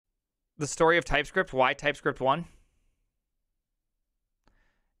The story of TypeScript, why TypeScript 1?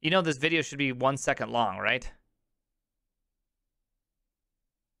 You know this video should be 1 second long, right?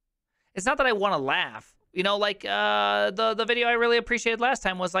 It's not that I want to laugh. You know, like the video I really appreciated last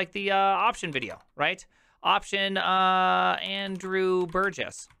time was like the option video, right? Option Andrew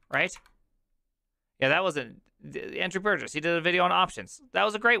Burgess, right? Yeah, that wasn't Andrew Burgess. He did a video on options. That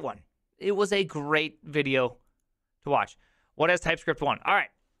was a great one. It was a great video to watch. What has TypeScript 1? All right.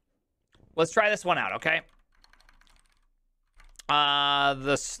 Let's try this one out, okay?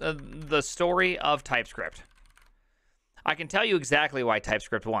 The story of TypeScript. I can tell you exactly why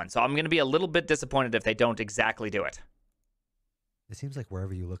TypeScript won, so I'm going to be a little bit disappointed if they don't exactly do it. It seems like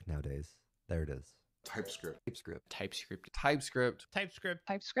wherever you look nowadays, there it is. TypeScript. TypeScript. TypeScript. TypeScript. TypeScript.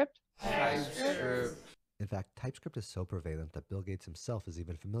 TypeScript. TypeScript. In fact, TypeScript is so prevalent that Bill Gates himself is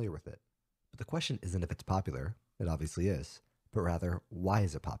even familiar with it. But the question isn't if it's popular, it obviously is, but rather, why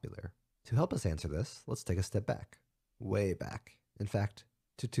is it popular? To help us answer this, let's take a step back. Way back. In fact,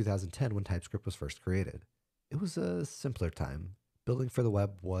 to 2010 when TypeScript was first created. It was a simpler time. Building for the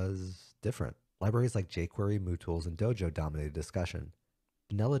web was different. Libraries like jQuery, MooTools, and Dojo dominated discussion.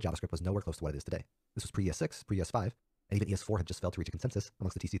 Vanilla JavaScript was nowhere close to what it is today. This was pre-ES6, pre-ES5, and even ES4 had just failed to reach a consensus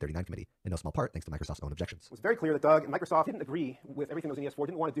amongst the TC39 committee, in no small part thanks to Microsoft's own objections. It was very clear that Doug and Microsoft didn't agree with everything that was in ES4,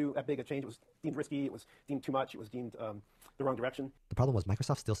 didn't want to do that big a change. It was deemed risky, it was deemed too much, it was deemed the wrong direction. The problem was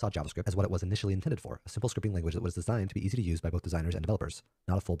Microsoft still saw JavaScript as what it was initially intended for, a simple scripting language that was designed to be easy to use by both designers and developers,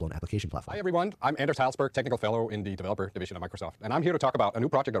 not a full-blown application platform. Hi everyone, I'm Anders Halsberg, Technical Fellow in the Developer Division of Microsoft, and I'm here to talk about a new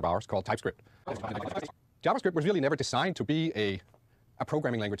project of ours called TypeScript. JavaScript was really never designed to be a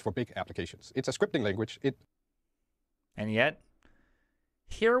programming language for big applications. It's a scripting language. And yet,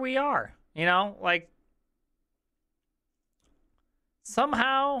 here we are. You know, like,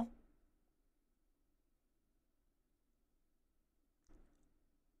 somehow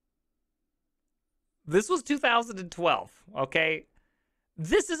this was 2012, okay?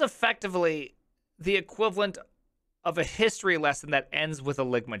 This is effectively the equivalent of a history lesson that ends with a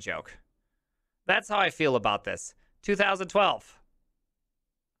Ligma joke. That's how I feel about this. 2012.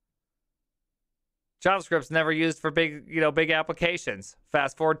 JavaScript's never used for big, big applications.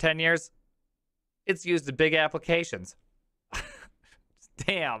 Fast forward 10 years, it's used in big applications.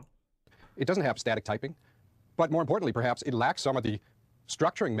 Damn. It doesn't have static typing, but more importantly, perhaps, it lacks some of the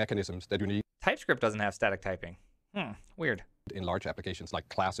structuring mechanisms that you need. TypeScript doesn't have static typing. Weird. In large applications like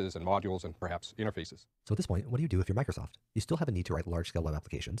classes and modules and perhaps interfaces. So at this point, what do you do if you're Microsoft? You still have a need to write large-scale web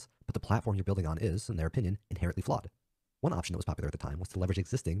applications, but the platform you're building on is, in their opinion, inherently flawed. One option that was popular at the time was to leverage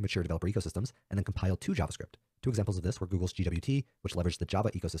existing mature developer ecosystems and then compile to JavaScript. Two examples of this were Google's GWT, which leveraged the Java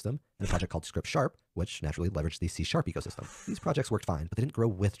ecosystem, and a project called Script Sharp, which naturally leveraged the C# ecosystem. These projects worked fine, but they didn't grow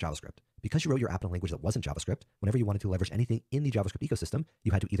with JavaScript. Because you wrote your app in a language that wasn't JavaScript, whenever you wanted to leverage anything in the JavaScript ecosystem,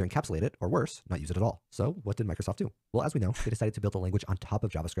 you had to either encapsulate it or worse, not use it at all. So what did Microsoft do? Well, as we know, they decided to build a language on top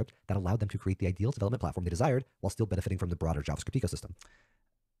of JavaScript that allowed them to create the ideal development platform they desired while still benefiting from the broader JavaScript ecosystem.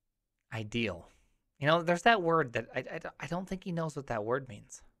 Ideal. You know, there's that word that I don't think he knows what that word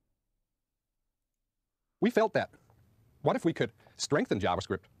means. We felt that. What if we could strengthen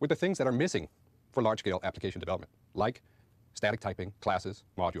JavaScript with the things that are missing for large-scale application development, like static typing, classes,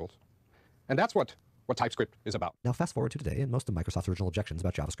 modules? And that's what TypeScript is about. Now fast forward to today, and most of Microsoft's original objections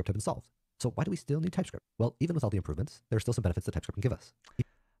about JavaScript have been solved. So why do we still need TypeScript? Well, even with all the improvements, there are still some benefits that TypeScript can give us.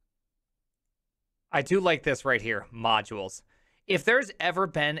 I do like this right here, modules. If there's ever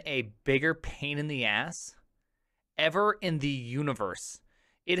been a bigger pain in the ass ever in the universe,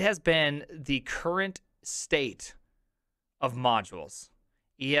 it has been the current state of modules.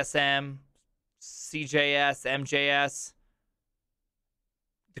 ESM, CJS, MJS,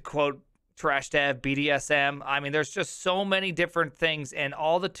 to quote Trash Dev, BDSM. I mean, there's just so many different things, and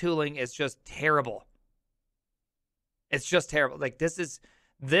all the tooling is just terrible. It's just terrible. Like, this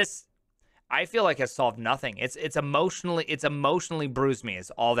I feel like has solved nothing. It's emotionally bruised me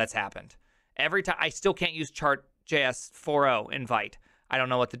is all that's happened. Every time I still can't use chart.js 4.0 invite. I don't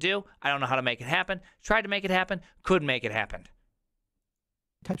know what to do. I don't know how to make it happen. Tried to make it happen. Couldn't make it happen.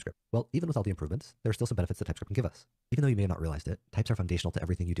 TypeScript. Well, even with all the improvements, there are still some benefits that TypeScript can give us. Even though you may have not realized it, types are foundational to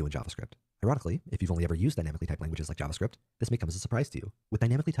everything you do in JavaScript. Ironically, if you've only ever used dynamically typed languages like JavaScript, this may come as a surprise to you. With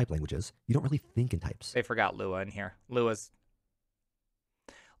dynamically typed languages, you don't really think in types. They forgot Lua in here. Lua's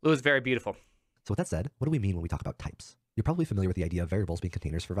very beautiful. So with that said, what do we mean when we talk about types? You're probably familiar with the idea of variables being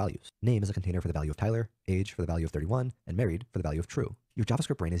containers for values. Name is a container for the value of Tyler, age for the value of 31, and married for the value of true. Your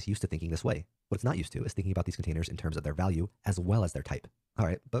JavaScript brain is used to thinking this way. What it's not used to is thinking about these containers in terms of their value as well as their type. All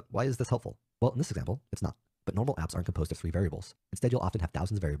right, but why is this helpful? Well, in this example, it's not. But normal apps aren't composed of 3 variables. Instead, you'll often have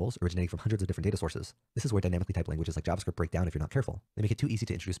thousands of variables originating from hundreds of different data sources. This is where dynamically typed languages like JavaScript break down if you're not careful. They make it too easy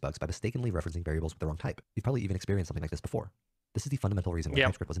to introduce bugs by mistakenly referencing variables with the wrong type. You've probably even experienced something like this before. This is the fundamental reason why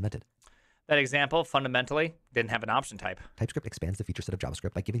TypeScript was invented. That example fundamentally didn't have an option type. TypeScript expands the feature set of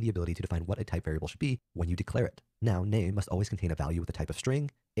JavaScript by giving the ability to define what a type variable should be when you declare it. Now, name must always contain a value with a type of string,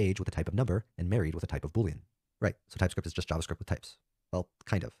 age with a type of number, and married with a type of Boolean. Right, so TypeScript is just JavaScript with types. Well,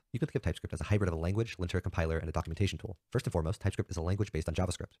 kind of. You can think of TypeScript as a hybrid of a language, linter, compiler, and a documentation tool. First and foremost, TypeScript is a language based on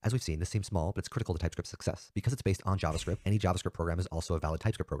JavaScript. As we've seen, this seems small, but it's critical to TypeScript's success. Because it's based on JavaScript, any JavaScript program is also a valid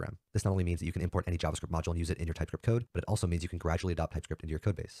TypeScript program. This not only means that you can import any JavaScript module and use it in your TypeScript code, but it also means you can gradually adopt TypeScript into your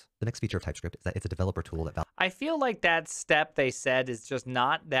codebase. The next feature of TypeScript is that it's a developer tool that I feel like that step they said is just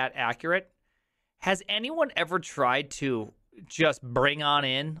not that accurate. Has anyone ever tried to just bring on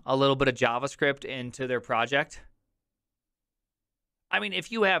in a little bit of JavaScript into their project? I mean,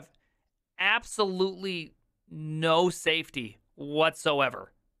 if you have absolutely no safety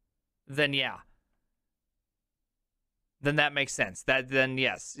whatsoever, then yeah. Then that makes sense. Then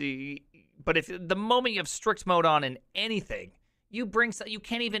yes. But if the moment you have strict mode on in anything, you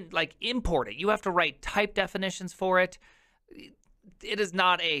can't even like import it. You have to write type definitions for it. It is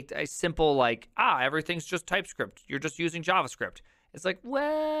not a simple like, everything's just TypeScript. You're just using JavaScript. It's like,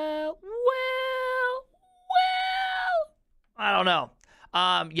 well, I don't know.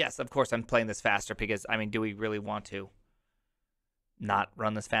 Yes, of course I'm playing this faster because, I mean, do we really want to not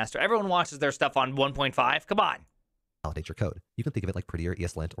run this faster? Everyone watches their stuff on 1.5. Come on. validate your code. You can think of it like prettier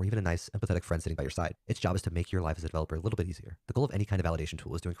ESLint or even a nice, empathetic friend sitting by your side. Its job is to make your life as a developer a little bit easier. The goal of any kind of validation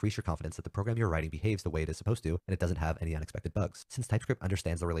tool is to increase your confidence that the program you're writing behaves the way it is supposed to, and it doesn't have any unexpected bugs. Since TypeScript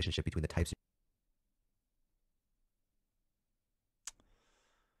understands the relationship between the types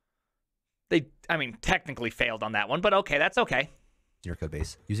technically failed on that one, but okay, that's okay. in your code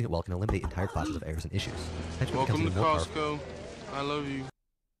base, using it well can eliminate entire classes of errors and issues. TypeScript Welcome to becomes even more powerful. Costco. I love you.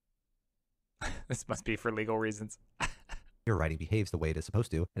 This must be for legal reasons. Your writing behaves the way it is supposed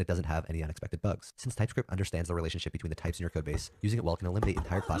to, and it doesn't have any unexpected bugs. Since TypeScript understands the relationship between the types in your code base, using it well can eliminate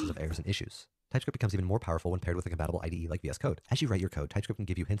entire classes of errors and issues. TypeScript becomes even more powerful when paired with a compatible IDE like VS Code. As you write your code, TypeScript can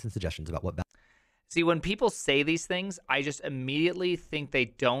give you hints and suggestions about what See, when people say these things, I just immediately think they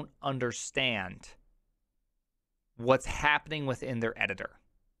don't understand what's happening within their editor.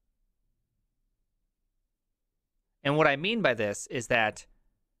 And what I mean by this is that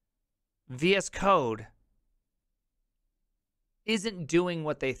VS Code isn't doing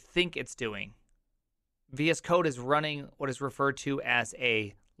what they think it's doing. VS Code is running what is referred to as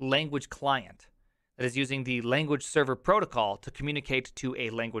a language client that is using the language server protocol to communicate to a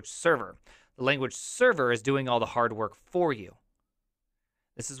language server. The language server is doing all the hard work for you.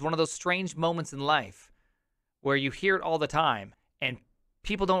 This is one of those strange moments in life where you hear it all the time, and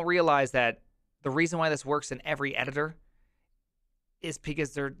people don't realize that the reason why this works in every editor is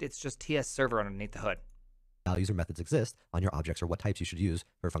because it's just TS server underneath the hood. values or methods exist on your objects or what types you should use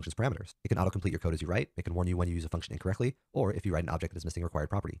for a function's parameters. It can autocomplete your code as you write. It can warn you when you use a function incorrectly, or if you write an object that is missing a required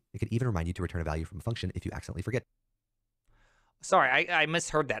property. It can even remind you to return a value from a function if you accidentally forget. Sorry, I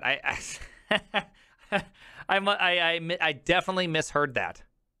misheard that. I definitely misheard that.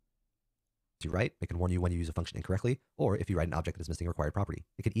 As you write, it can warn you when you use a function incorrectly, or if you write an object that is missing a required property.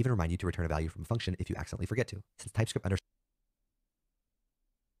 It can even remind you to return a value from a function if you accidentally forget to. Since TypeScript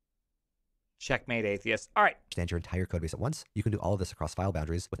Checkmate, atheist. All right. understands your entire code base at once, you can do all of this across file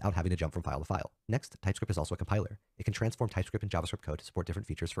boundaries without having to jump from file to file. Next, TypeScript is also a compiler. It can transform TypeScript and JavaScript code to support different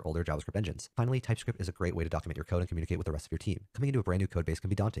features for older JavaScript engines. Finally, TypeScript is a great way to document your code and communicate with the rest of your team. Coming into a brand new code base can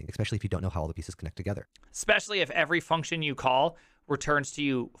be daunting, especially if you don't know how all the pieces connect together. Especially if every function you call returns to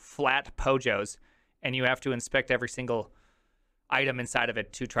you flat pojos, and you have to inspect every single item inside of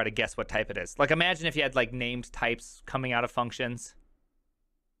it to try to guess what type it is. Like, imagine if you had like named types coming out of functions.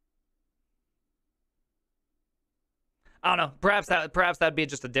 I don't know. Perhaps that'd be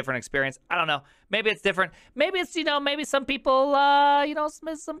just a different experience. I don't know. Maybe it's different. Maybe it's, maybe some people,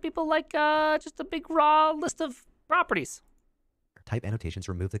 some people like just a big raw list of properties. Type annotations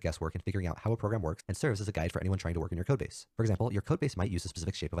remove the guesswork in figuring out how a program works and serves as a guide for anyone trying to work in your codebase. For example, your codebase might use a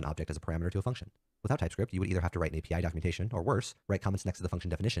specific shape of an object as a parameter to a function. Without TypeScript, you would either have to write an API documentation, or worse, write comments next to the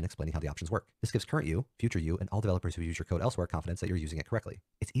function definition explaining how the options work. This gives current you, future you, and all developers who use your code elsewhere confidence that you're using it correctly.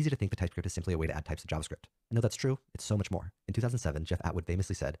 It's easy to think that TypeScript is simply a way to add types to JavaScript. And though that's true, it's so much more. In 2007, Jeff Atwood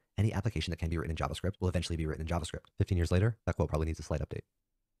famously said, "Any application that can be written in JavaScript will eventually be written in JavaScript." 15 years later, that quote probably needs a slight update.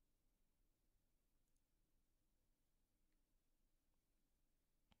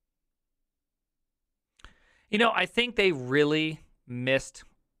 I think they really missed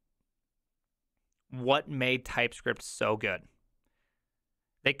what made TypeScript so good.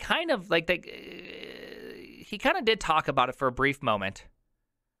 They kind of, he kind of did talk about it for a brief moment.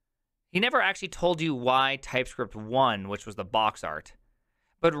 He never actually told you why TypeScript 1, which was the box art,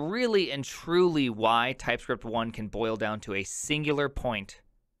 but really and truly why TypeScript 1 can boil down to a singular point,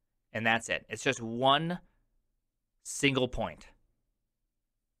 and that's it. It's just one single point.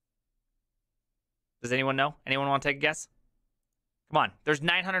 Does anyone know? Anyone want to take a guess? Come on. There's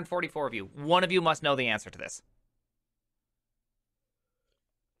 944 of you. One of you must know the answer to this.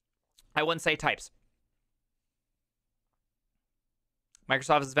 I wouldn't say types.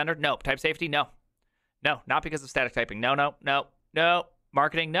 Microsoft is a vendor? No. Type safety? No. No, not because of static typing. No, no, no, no.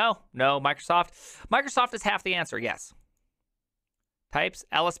 Marketing? No. No. Microsoft? Microsoft is half the answer. Yes. Types?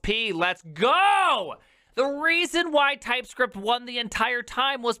 LSP? Let's go! The reason why TypeScript won the entire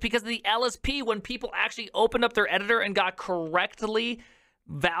time was because of the LSP. When people actually opened up their editor and got correctly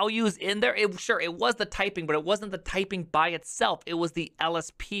values in there, sure, it was the typing, but it wasn't the typing by itself. It was the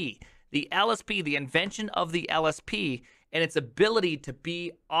LSP. The LSP, the invention of the LSP, and its ability to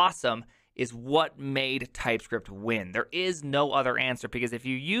be awesome is what made TypeScript win. There is no other answer, because if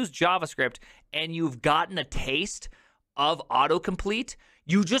you use JavaScript and you've gotten a taste of autocomplete,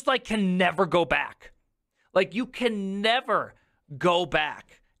 you just can never go back. You can never go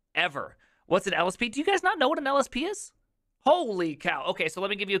back, ever. What's an LSP? Do you guys not know what an LSP is? Holy cow. Okay, so let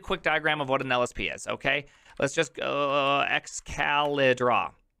me give you a quick diagram of what an LSP is, okay? Let's just go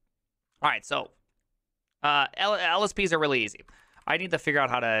Excalibra. All right, so LSPs are really easy. I need to figure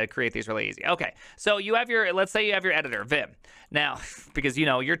out how to create these really easy. Okay, so you have let's say you have your editor, Vim. Now, because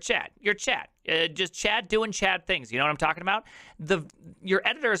your chat, just chat doing chat things. You know what I'm talking about? Your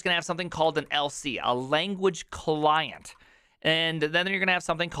editor is going to have something called an LC, a language client. And then you're going to have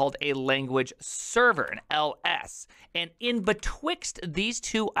something called a language server, an LS. And in betwixt these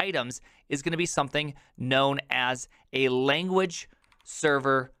two items is going to be something known as a language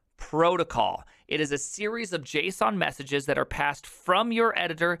server protocol. It is a series of JSON messages that are passed from your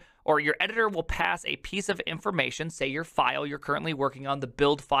editor, or your editor will pass a piece of information, say your file you're currently working on, the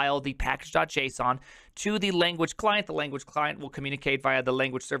build file, the package.json, to the language client. The language client will communicate via the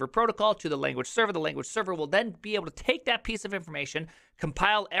language server protocol to the language server. The language server will then be able to take that piece of information,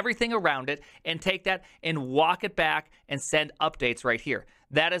 compile everything around it, and take that and walk it back and send updates right here.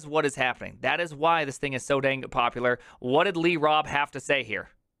 That is what is happening. That is why this thing is so dang popular. What did Lee Robb have to say here?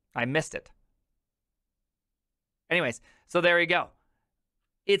 I missed it. Anyways, so there you go.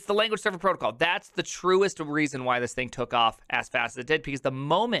 It's the language server protocol. That's the truest reason why this thing took off as fast as it did, because the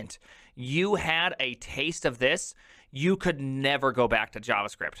moment you had a taste of this, you could never go back to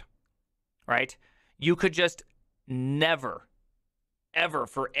JavaScript, right? You could just never, ever,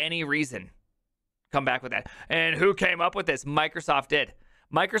 for any reason, come back with that. And who came up with this? Microsoft did.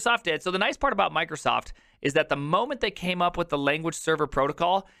 Microsoft did. So the nice part about Microsoft is that the moment they came up with the language server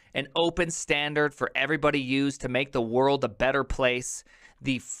protocol, an open standard for everybody use to make the world a better place,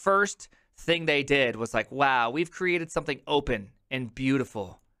 the first thing they did was wow, we've created something open and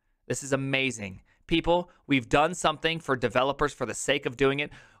beautiful. This is amazing. People, we've done something for developers for the sake of doing it.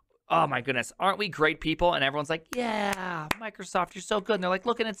 Oh my goodness, aren't we great people? And everyone's like, yeah, Microsoft, you're so good. And they're like,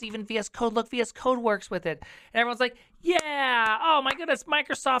 look, and it's even VS Code. Look, VS Code works with it. And everyone's like, yeah, oh my goodness,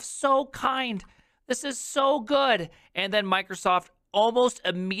 Microsoft's so kind. This is so good. And then Microsoft almost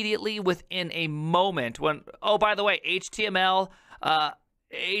immediately within a moment when, oh, by the way, HTML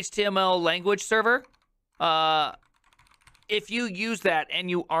language server, if you use that and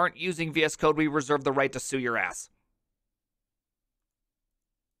you aren't using VS Code, we reserve the right to sue your ass.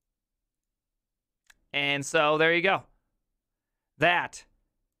 And so there you go. That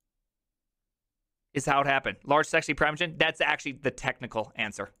is how it happened. Large sexy prime-gen, that's actually the technical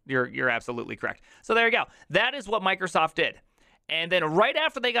answer. You're absolutely correct. So there you go. That is what Microsoft did. And then right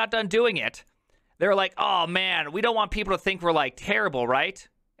after they got done doing it, they were like, oh man, we don't want people to think we're terrible, right?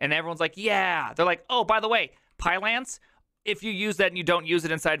 And everyone's like, yeah. They're like, oh, by the way, Pylance, if you use that and you don't use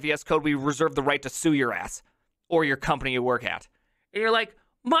it inside VS Code, we reserve the right to sue your ass or your company you work at. And you're like,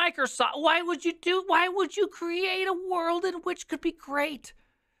 Microsoft, why would you create a world in which could be great?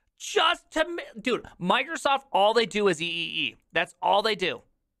 Dude, Microsoft, all they do is EEE. That's all they do.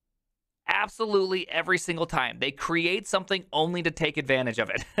 Absolutely every single time. They create something only to take advantage of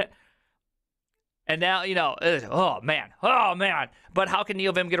it. And now, oh man. But how can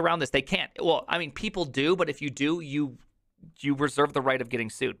NeoVim get around this? They can't. Well, I mean, people do, but if you do, you reserve the right of getting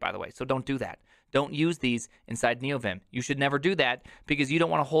sued, by the way. So don't do that. Don't use these inside NeoVim. You should never do that because you don't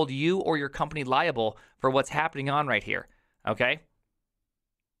want to hold you or your company liable for what's happening on right here, okay?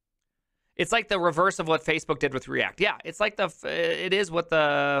 It's like the reverse of what Facebook did with React. Yeah, it's like it's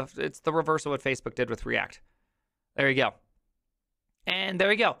the reverse of what Facebook did with React. There you go. And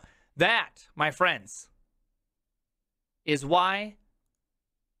there you go. That, my friends, is why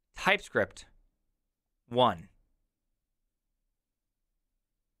TypeScript won.